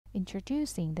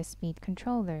Introducing the speed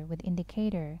controller with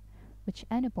indicator, which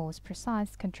enables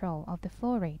precise control of the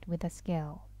flow rate with a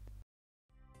scale.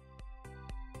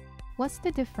 What's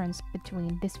the difference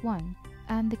between this one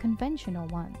and the conventional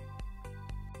one?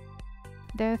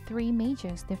 There are three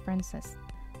major differences.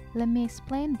 Let me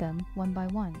explain them one by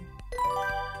one.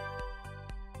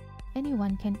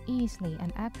 Anyone can easily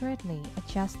and accurately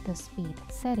adjust the speed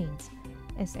settings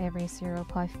as every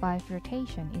 0.5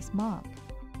 rotation is marked.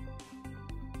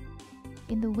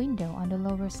 In the window on the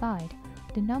lower side,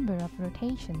 the number of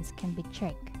rotations can be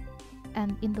checked,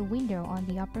 and in the window on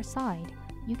the upper side,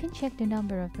 you can check the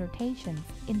number of rotations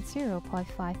in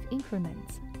 0.5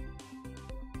 increments.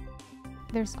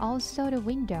 There's also the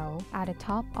window at the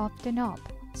top of the knob,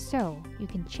 so you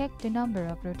can check the number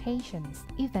of rotations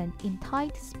even in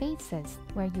tight spaces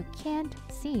where you can't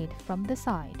see it from the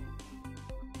side.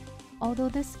 Although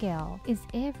the scale is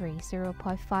every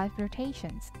 0.5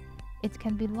 rotations, it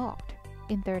can be locked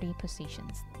in 30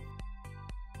 positions.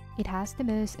 It has the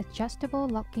most adjustable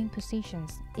locking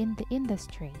positions in the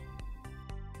industry.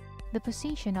 The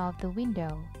position of the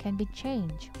window can be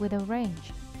changed with a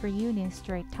range for union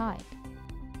straight type.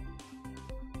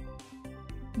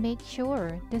 Make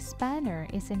sure the spanner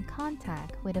is in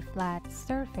contact with a flat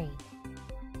surface.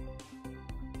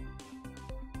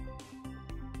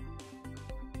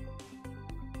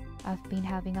 I've been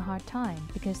having a hard time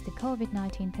because the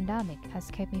COVID-19 pandemic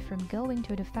has kept me from going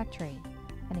to the factory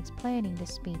and explaining the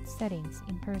speed settings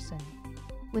in person.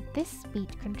 With this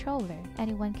speed controller,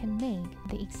 anyone can make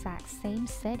the exact same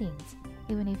settings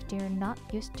even if they're not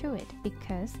used to it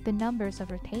because the numbers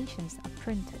of rotations are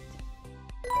printed.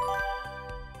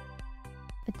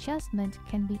 Adjustment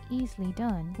can be easily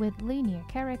done with linear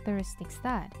characteristics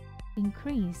that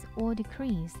increase or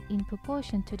decrease in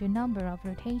proportion to the number of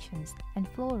rotations and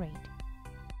flow rate.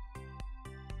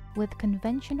 With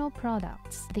conventional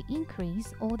products, the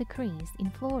increase or decrease in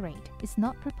flow rate is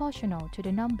not proportional to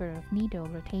the number of needle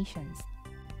rotations.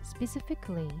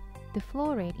 Specifically, the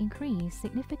flow rate increases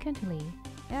significantly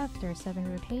after 7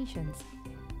 rotations,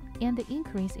 and the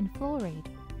increase in flow rate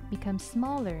becomes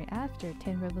smaller after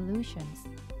 10 revolutions.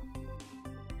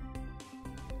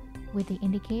 With the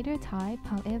indicator type,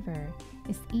 however,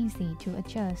 it's easy to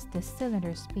adjust the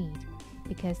cylinder speed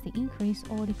because the increase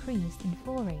or decrease in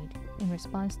flow rate in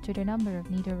response to the number of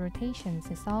needle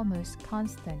rotations is almost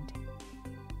constant.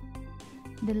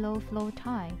 The low flow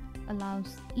type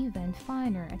allows even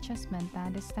finer adjustment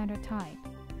than the standard type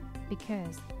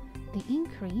because the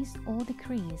increase or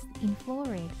decrease in flow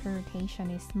rate per rotation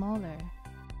is smaller.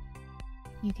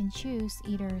 You can choose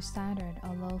either standard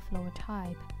or low flow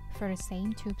type for the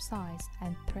same tube size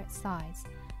and thread size,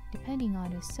 depending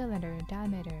on the cylinder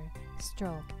diameter,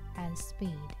 stroke, and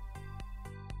speed.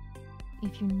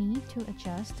 If you need to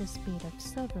adjust the speed of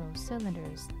several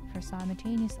cylinders for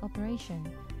simultaneous operation,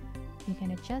 you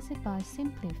can adjust it by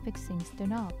simply fixing the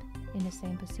knob in the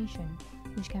same position,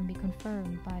 which can be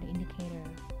confirmed by the indicator.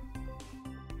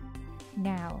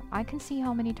 Now, I can see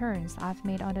how many turns I've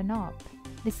made on the knob.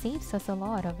 This saves us a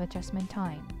lot of adjustment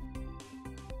time.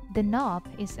 The knob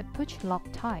is a push-lock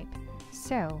type,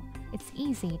 so it's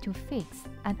easy to fix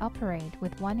and operate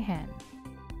with one hand.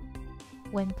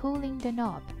 When pulling the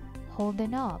knob, hold the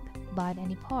knob by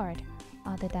any part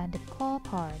other than the claw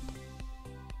part.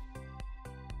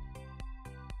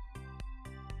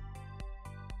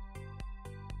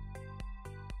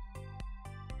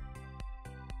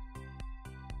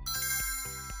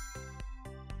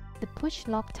 The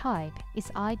push-lock type is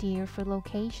ideal for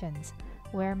locations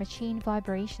where machine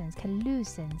vibrations can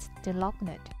loosen the lock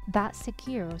nut that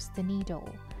secures the needle,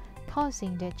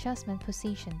 causing the adjustment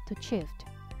position to shift,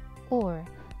 or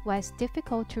where it's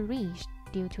difficult to reach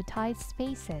due to tight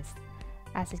spaces,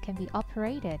 as it can be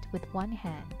operated with one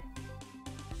hand.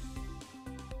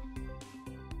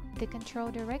 The control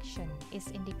direction is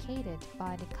indicated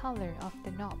by the color of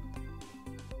the knob.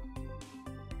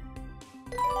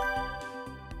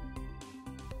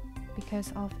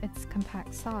 Because of its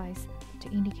compact size, the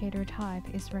indicator type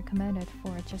is recommended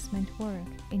for adjustment work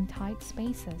in tight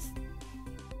spaces.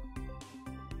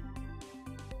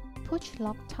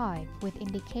 Push-lock type with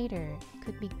indicator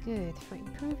could be good for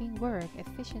improving work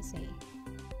efficiency.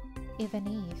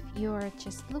 Even if you are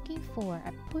just looking for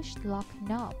a push-lock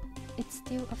knob, it's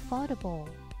still affordable.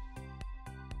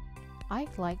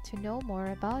 I'd like to know more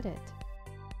about it.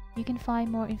 You can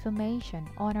find more information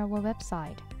on our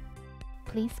website.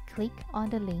 Please click on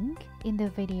the link in the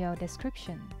video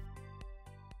description.